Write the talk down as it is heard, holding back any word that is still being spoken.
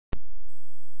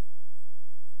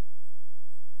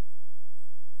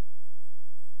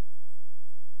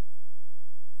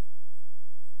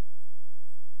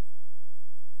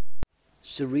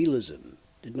Surrealism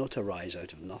did not arise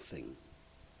out of nothing.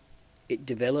 It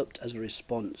developed as a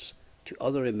response to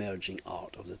other emerging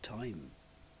art of the time.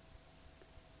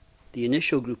 The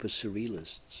initial group of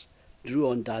Surrealists drew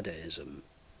on Dadaism,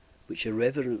 which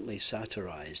irreverently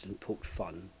satirized and poked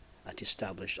fun at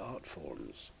established art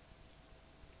forms.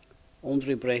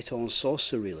 André Breton saw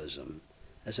Surrealism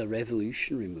as a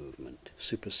revolutionary movement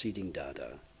superseding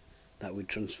Dada that would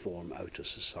transform outer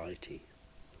society.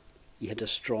 He had a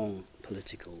strong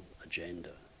political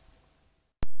agenda.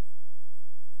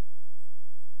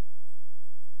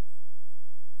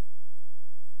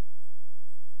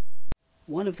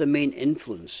 One of the main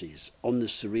influences on the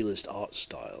Surrealist art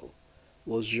style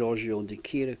was Giorgio de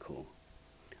Chirico,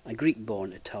 a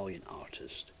Greek-born Italian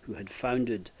artist who had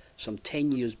founded, some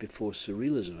 10 years before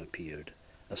Surrealism appeared,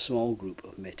 a small group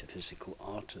of metaphysical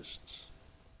artists.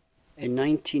 In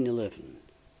 1911,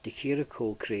 de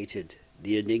Chirico created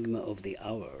The Enigma of the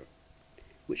Hour,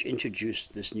 which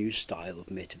introduced this new style of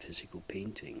metaphysical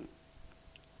painting.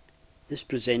 This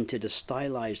presented a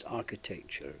stylized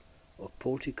architecture of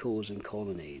porticos and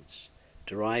colonnades,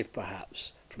 derived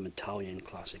perhaps from Italian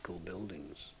classical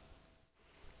buildings.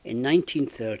 In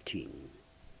 1913,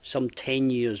 some 10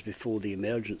 years before the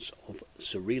emergence of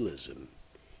Surrealism,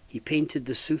 he painted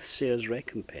The Soothsayer's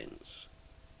Recompense.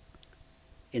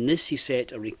 In this he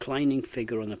set a reclining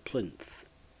figure on a plinth,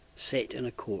 set in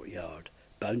a courtyard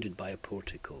bounded by a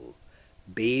portico,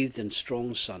 bathed in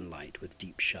strong sunlight with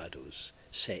deep shadows,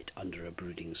 set under a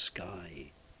brooding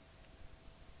sky.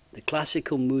 The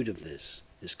classical mood of this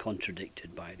is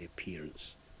contradicted by the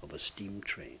appearance of a steam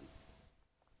train.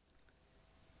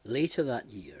 Later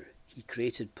that year, he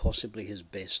created possibly his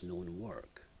best-known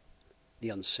work, The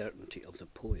Uncertainty of the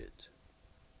Poet.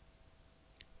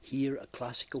 Here a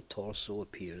classical torso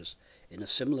appears in a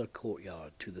similar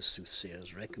courtyard to The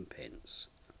Soothsayer's Recompense,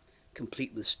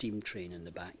 complete with steam train in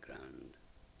the background,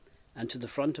 and to the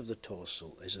front of the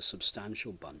torso is a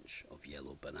substantial bunch of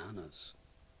yellow bananas.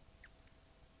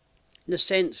 In a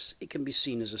sense, it can be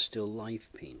seen as a still life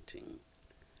painting,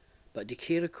 but de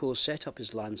Chirico set up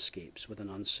his landscapes with an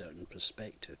uncertain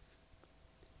perspective.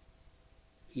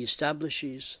 He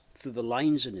establishes, through the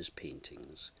lines in his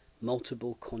paintings,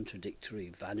 multiple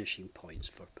contradictory vanishing points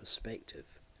for perspective,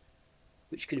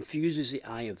 which confuses the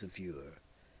eye of the viewer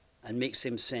and makes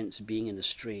them sense being in a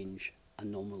strange,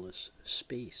 anomalous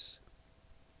space.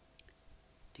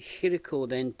 De Chirico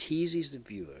then teases the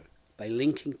viewer by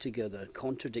linking together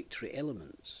contradictory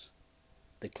elements,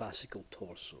 the classical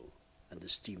torso and the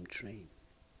steam train,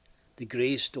 the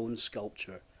grey stone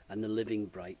sculpture and the living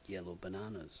bright yellow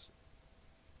bananas.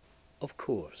 Of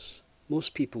course,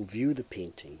 most people view the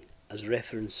painting as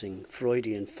referencing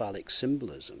Freudian phallic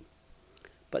symbolism,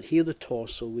 but here the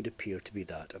torso would appear to be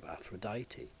that of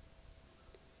Aphrodite.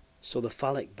 So the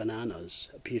phallic bananas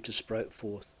appear to sprout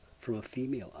forth from a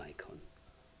female icon,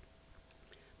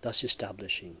 thus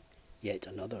establishing yet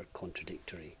another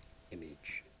contradictory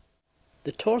image.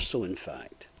 The torso, in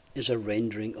fact, is a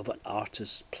rendering of an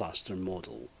artist's plaster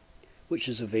model, which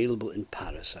is available in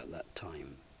Paris at that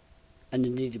time, and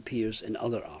indeed appears in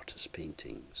other artists'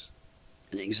 paintings,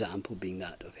 an example being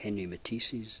that of Henri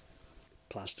Matisse's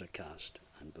plaster cast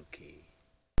and bouquet.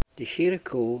 De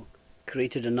Chirico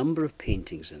created a number of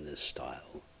paintings in this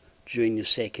style during the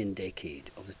second decade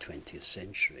of the 20th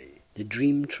century. The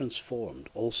Dream Transformed,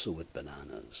 also with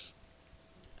bananas,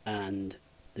 and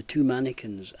The Two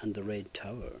Mannequins and the Red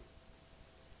Tower.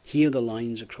 Here the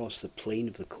lines across the plane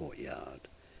of the courtyard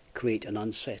create an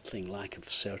unsettling lack of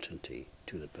certainty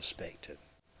to the perspective.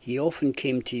 He often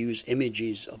came to use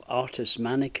images of artists'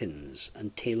 mannequins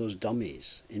and tailors'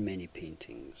 dummies in many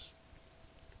paintings.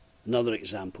 Another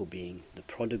example being The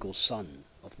Prodigal Son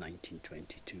of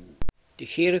 1922. De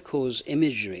Chirico's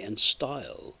imagery and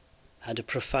style had a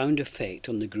profound effect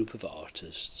on the group of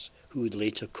artists who would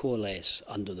later coalesce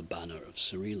under the banner of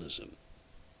Surrealism.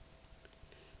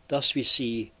 Thus we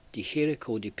see de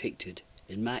Chirico depicted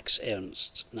in Max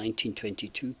Ernst's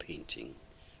 1922 painting,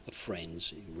 A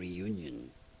Friend's Reunion,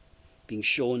 being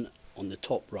shown on the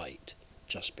top right,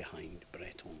 just behind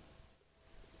Breton.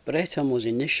 Breton was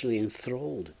initially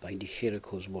enthralled by de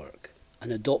Chirico's work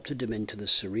and adopted him into the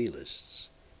Surrealists,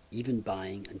 even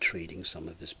buying and trading some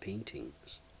of his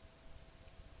paintings.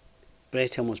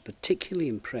 Breton was particularly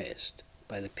impressed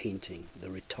by the painting The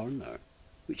Returner,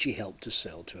 which he helped to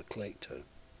sell to a collector.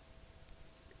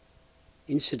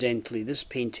 Incidentally, this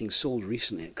painting sold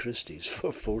recently at Christie's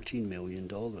for $14 million.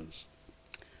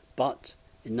 But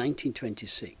in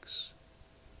 1926,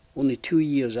 only 2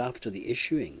 years after the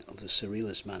issuing of the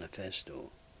Surrealist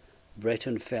Manifesto,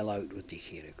 Breton fell out with de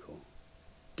Chirico,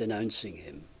 denouncing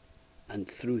him and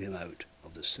threw him out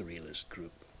of the Surrealist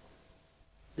group.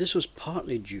 This was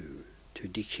partly due to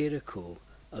De Chirico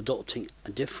adopting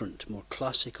a different, more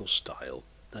classical style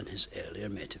than his earlier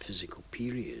metaphysical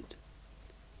period.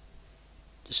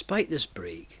 Despite this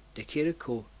break, De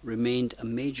Chirico remained a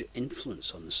major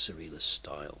influence on the Surrealist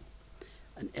style,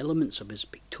 and elements of his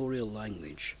pictorial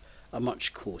language are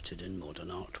much quoted in modern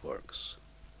artworks.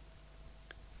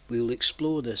 We will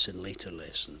explore this in later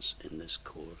lessons in this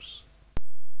course.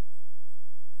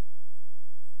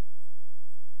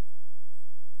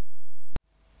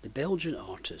 The Belgian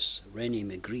artist René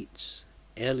Magritte's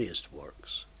earliest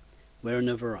works were in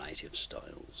a variety of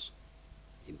styles: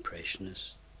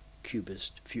 Impressionist,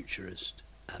 Cubist, Futurist,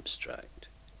 Abstract.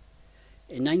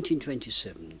 In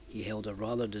 1927 he held a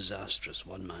rather disastrous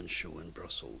one-man show in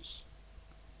Brussels.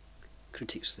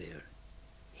 Critics there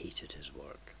hated his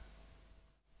work.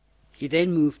 He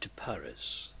then moved to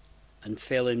Paris and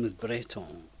fell in with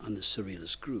Breton and the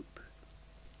Surrealist group.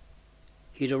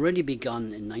 He had already begun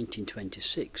in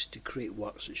 1926 to create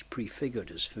works which prefigured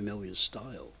his familiar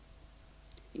style,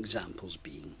 examples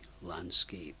being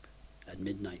Landscape and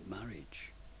Midnight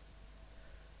Marriage,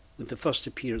 with the first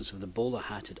appearance of the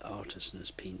bowler-hatted artist in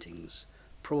his paintings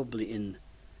probably in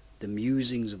The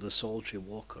Musings of the Solitary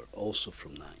Walker, also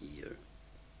from that year.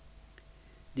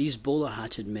 These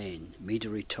bowler-hatted men made a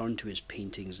return to his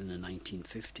paintings in the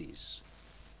 1950s.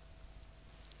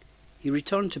 He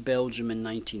returned to Belgium in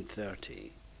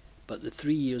 1930, but the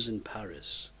 3 years in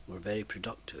Paris were very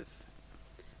productive,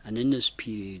 and in this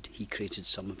period he created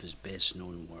some of his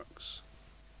best-known works.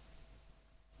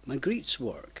 Magritte's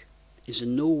work is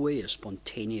in no way a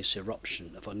spontaneous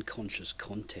eruption of unconscious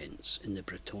contents in the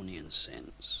Bretonian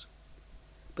sense,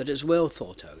 but is well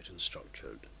thought out and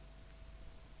structured.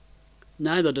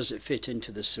 Neither does it fit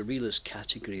into the Surrealist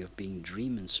category of being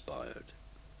dream-inspired.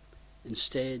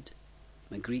 Instead,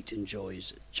 Magritte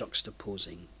enjoys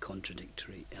juxtaposing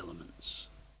contradictory elements.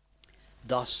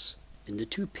 Thus, in the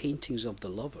two paintings of the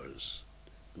lovers,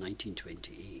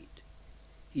 1928,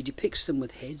 he depicts them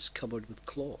with heads covered with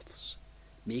cloths,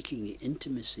 making the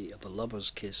intimacy of a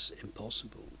lover's kiss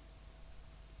impossible.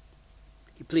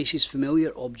 He places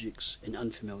familiar objects in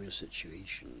unfamiliar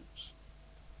situations.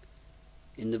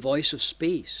 In The Voice of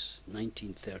Space,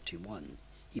 1931,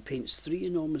 he paints 3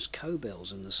 enormous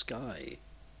cowbells in the sky.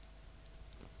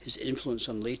 His influence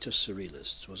on later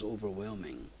Surrealists was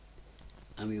overwhelming,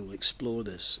 and we will explore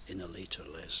this in a later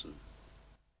lesson.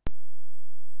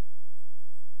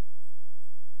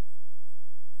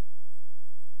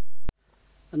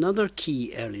 Another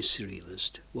key early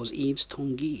Surrealist was Yves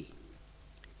Tanguy.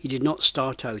 He did not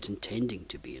start out intending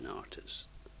to be an artist.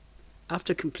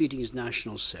 After completing his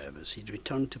national service, he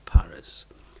returned to Paris,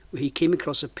 where he came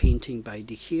across a painting by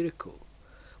De Chirico,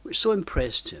 which so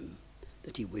impressed him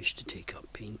that he wished to take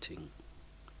up painting.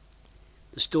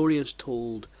 The story is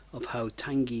told of how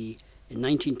Tanguy, in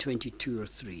 1922 or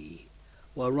 3,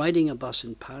 while riding a bus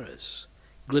in Paris,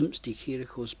 glimpsed De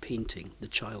Chirico's painting The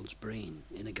Child's Brain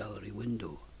in a gallery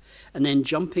window, and then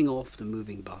jumping off the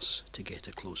moving bus to get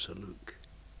a closer look.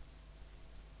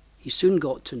 He soon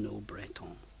got to know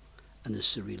Breton and the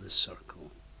Surrealist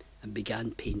circle, and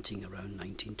began painting around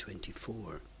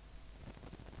 1924.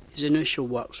 His initial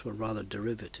works were rather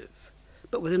derivative,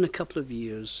 but within a couple of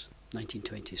years,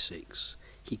 1926,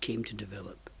 he came to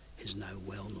develop his now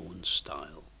well-known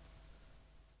style.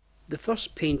 The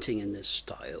first painting in this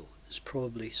style is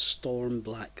probably Storm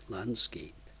Black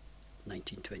Landscape,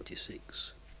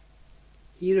 1926.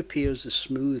 Here appears the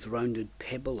smooth, rounded,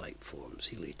 pebble-like forms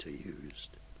he later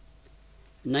used.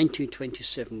 In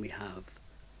 1927 we have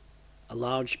a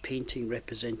large painting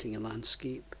representing a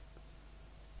landscape,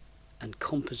 and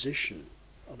Composition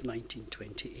of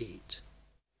 1928.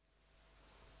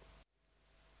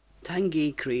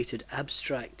 Tanguy created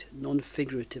abstract,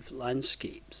 non-figurative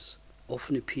landscapes,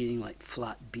 often appearing like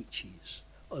flat beaches,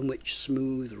 on which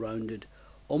smooth, rounded,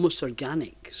 almost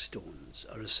organic stones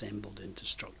are assembled into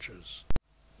structures.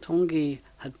 Tanguy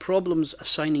had problems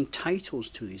assigning titles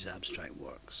to these abstract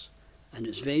works, and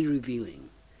it's very revealing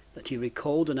that he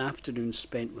recalled an afternoon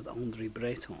spent with André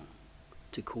Breton,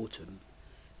 to quote him,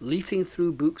 leafing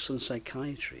through books on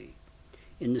psychiatry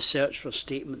in the search for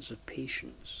statements of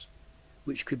patients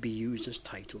which could be used as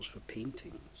titles for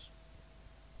paintings.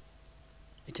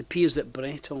 It appears that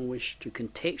Breton wished to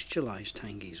contextualize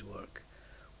Tanguy's work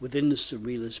within the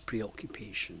Surrealist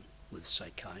preoccupation with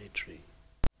psychiatry.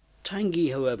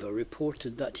 Tanguy, however,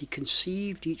 reported that he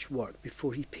conceived each work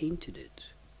before he painted it.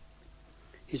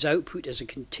 His output is a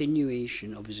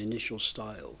continuation of his initial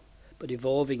style, but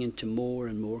evolving into more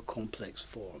and more complex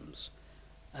forms,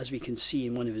 as we can see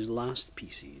in one of his last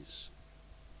pieces,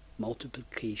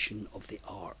 Multiplication of the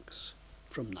Arcs,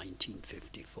 from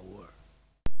 1954.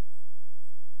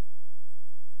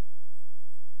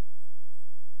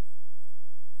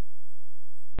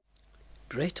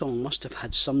 Breton must have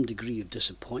had some degree of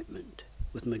disappointment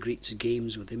with Magritte's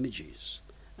games with images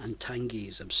and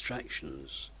Tanguay's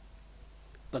abstractions,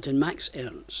 but in Max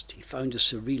Ernst he found a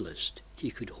surrealist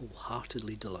he could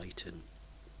wholeheartedly delight in.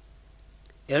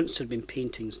 Ernst had been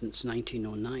painting since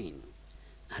 1909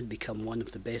 and had become one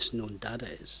of the best-known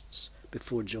Dadaists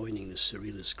before joining the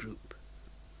Surrealist group.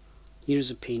 Here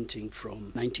is a painting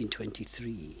from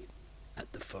 1923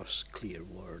 at the first clear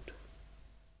word.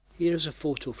 Here is a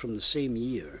photo from the same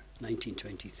year,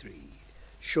 1923,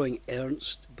 showing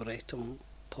Ernst, Breton,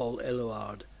 Paul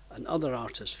Éluard and other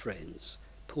artist friends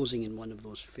posing in one of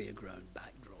those fairground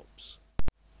backdrops.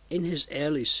 In his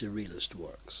early Surrealist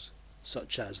works,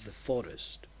 such as The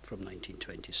Forest from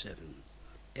 1927,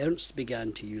 Ernst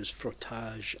began to use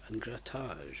frottage and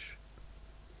grattage.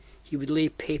 He would lay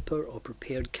paper or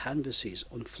prepared canvases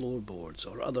on floorboards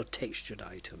or other textured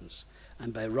items,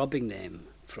 and by rubbing them,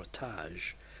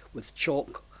 frottage, with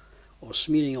chalk or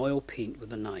smearing oil paint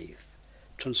with a knife,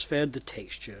 transferred the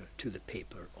texture to the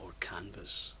paper or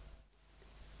canvas.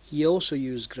 He also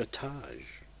used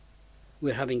grattage,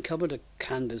 where having covered a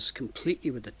canvas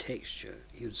completely with the texture,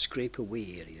 he would scrape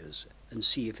away areas and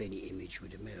see if any image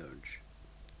would emerge.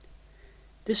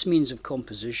 This means of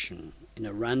composition in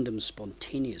a random,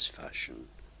 spontaneous fashion,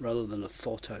 rather than a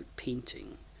thought-out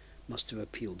painting, must have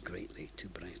appealed greatly to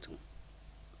Breton.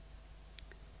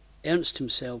 Ernst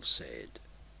himself said,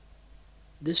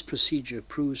 "This procedure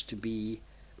proves to be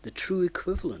the true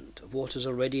equivalent of what is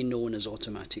already known as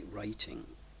automatic writing.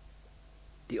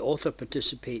 The author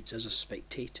participates as a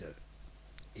spectator,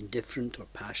 indifferent or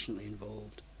passionately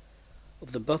involved,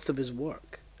 of the birth of his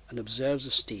work and observes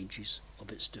the stages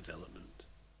of its development."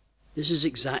 This is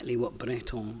exactly what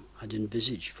Breton had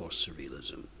envisaged for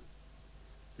Surrealism.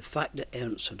 The fact that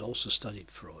Ernst had also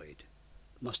studied Freud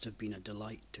must have been a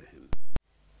delight to him.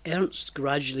 Ernst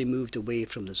gradually moved away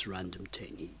from this random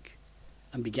technique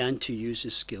and began to use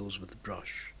his skills with the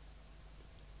brush.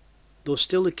 Though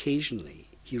still occasionally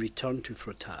he returned to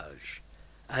frottage,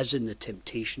 as in The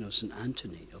Temptation of St.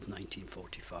 Anthony of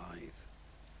 1945.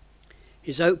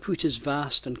 His output is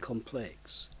vast and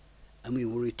complex, and we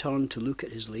will return to look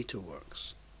at his later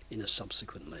works in a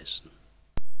subsequent lesson.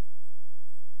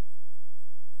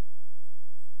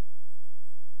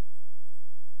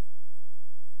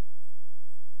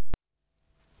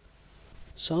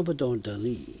 Salvador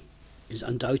Dalí is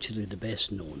undoubtedly the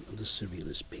best known of the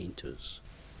Surrealist painters.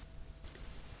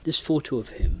 This photo of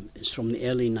him is from the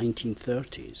early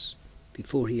 1930s,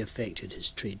 before he affected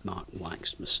his trademark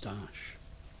waxed moustache.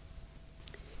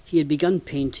 He had begun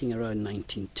painting around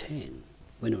 1910,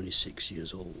 when only 6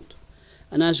 years old,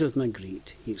 and as with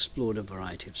Magritte, he explored a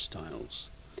variety of styles,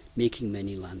 making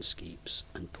many landscapes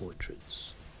and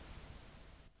portraits.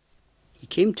 He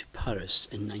came to Paris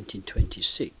in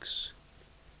 1926,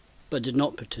 but did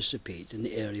not participate in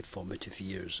the early formative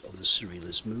years of the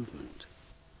Surrealist movement,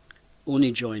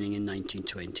 only joining in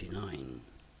 1929.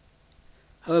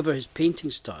 However, his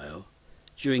painting style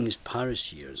during his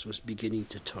Paris years was beginning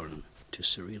to turn to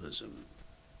Surrealism.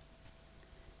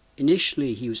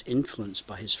 Initially, he was influenced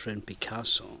by his friend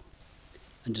Picasso,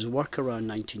 and his work around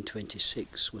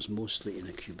 1926 was mostly in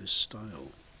a Cubist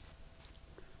style.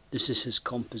 This is his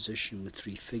composition with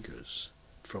 3 figures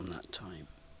from that time.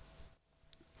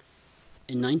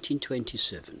 In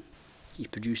 1927, he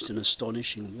produced an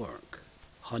astonishing work,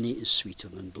 Honey is Sweeter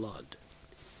Than Blood,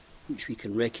 which we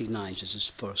can recognize as his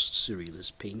first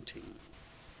Surrealist painting.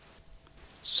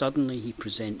 Suddenly he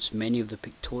presents many of the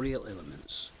pictorial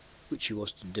elements which he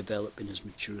was to develop in his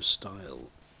mature style: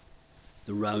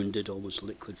 the rounded, almost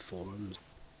liquid forms,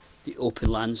 the open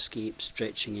landscape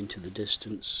stretching into the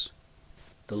distance,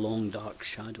 the long dark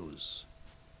shadows.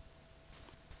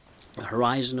 The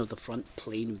horizon of the front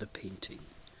plane of the painting,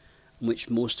 in which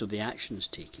most of the action is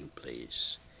taking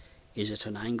place, is at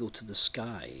an angle to the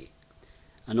sky,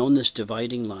 and on this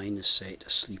dividing line is set a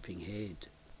sleeping head,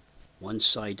 one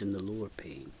side in the lower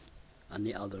pane and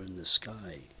the other in the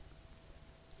sky.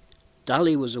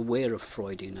 Dalí was aware of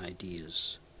Freudian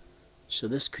ideas, so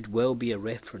this could well be a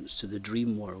reference to the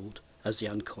dream world as the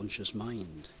unconscious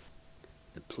mind.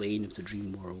 The plane of the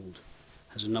dream world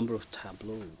has a number of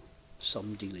tableaux,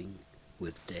 some dealing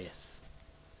with death.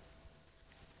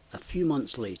 A few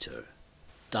months later,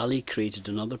 Dalí created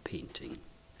another painting,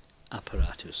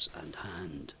 Apparatus and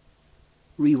Hand,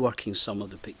 reworking some of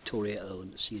the pictorial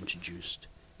elements he introduced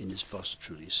in his first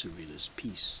truly surrealist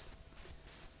piece.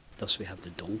 Thus we have the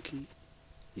donkey,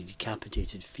 the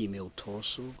decapitated female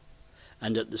torso,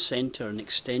 and at the centre an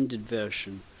extended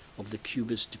version of the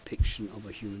Cubist depiction of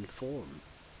a human form,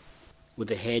 with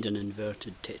the head an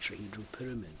inverted tetrahedral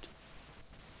pyramid.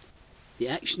 The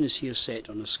action is here set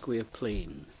on a square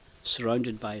plain,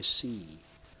 surrounded by a sea,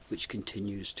 which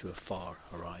continues to a far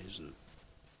horizon.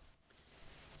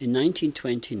 In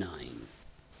 1929,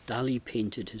 Dali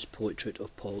painted his portrait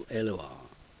of Paul Eluard.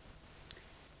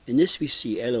 In this we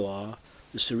see Eluard,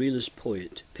 the Surrealist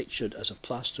poet, pictured as a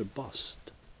plaster bust,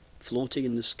 floating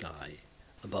in the sky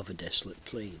above a desolate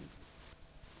plain.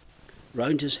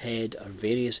 Round his head are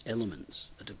various elements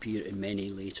that appear in many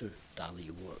later Dali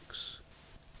works.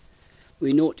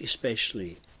 We note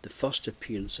especially the first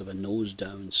appearance of a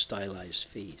nose-down stylized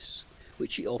face,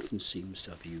 which he often seems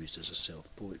to have used as a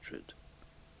self-portrait,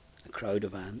 a crowd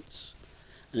of ants,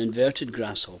 an inverted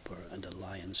grasshopper and a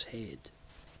lion's head.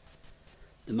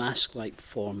 The mask-like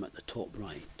form at the top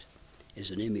right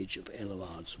is an image of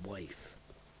Eluard's wife.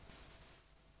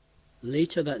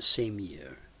 Later that same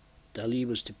year, Dali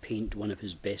was to paint one of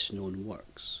his best-known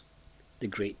works, The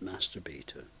Great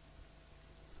Masturbator.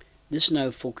 This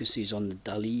now focuses on the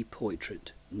Dali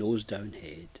portrait nose-down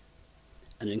head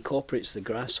and incorporates the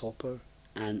grasshopper,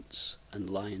 ants and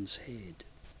lion's head.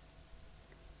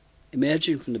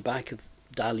 Emerging from the back of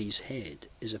Dali's head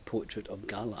is a portrait of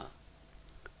Gala,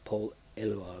 Paul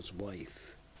Eluard's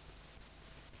wife.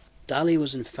 Dali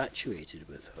was infatuated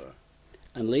with her,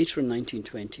 and later in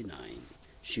 1929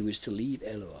 she was to leave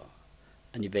Eluard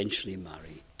and eventually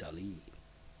marry Dali.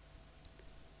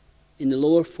 In the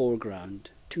lower foreground,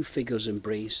 two figures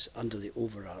embrace under the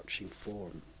overarching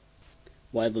form,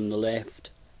 while on the left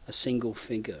a single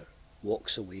figure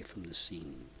walks away from the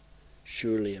scene,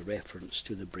 surely a reference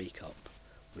to the breakup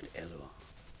with Eluard.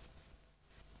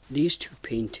 These two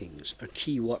paintings are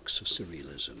key works of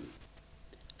Surrealism,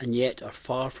 and yet are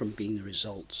far from being the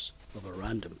results of a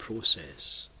random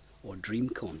process or dream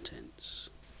contents,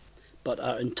 but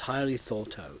are entirely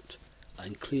thought out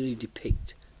and clearly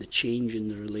depict the change in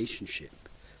the relationship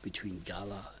between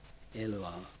Gala,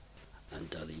 Eluard and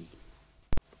Dali.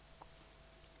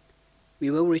 We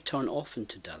will return often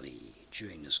to Dali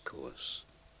during this course.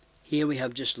 Here we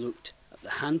have just looked at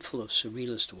the handful of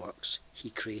Surrealist works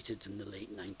he created in the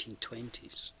late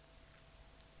 1920s.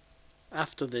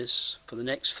 After this, for the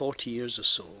next 40 years or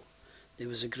so, there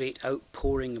was a great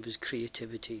outpouring of his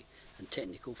creativity and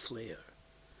technical flair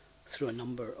through a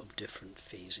number of different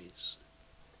phases.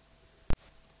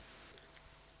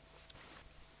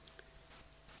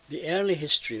 The early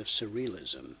history of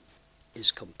Surrealism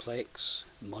is complex,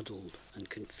 muddled and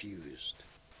confused.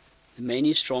 The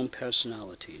many strong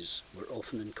personalities were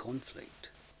often in conflict.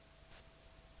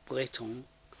 Breton,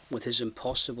 with his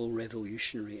impossible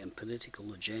revolutionary and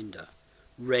political agenda,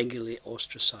 regularly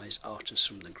ostracized artists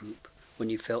from the group when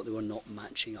he felt they were not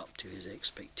matching up to his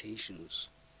expectations.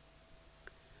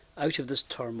 Out of this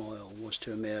turmoil was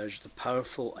to emerge the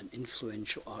powerful and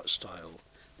influential art style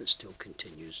that still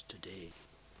continues today.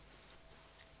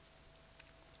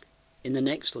 In the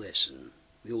next lesson,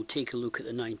 we will take a look at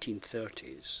the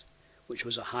 1930s, which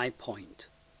was a high point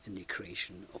in the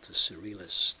creation of the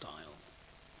Surrealist style.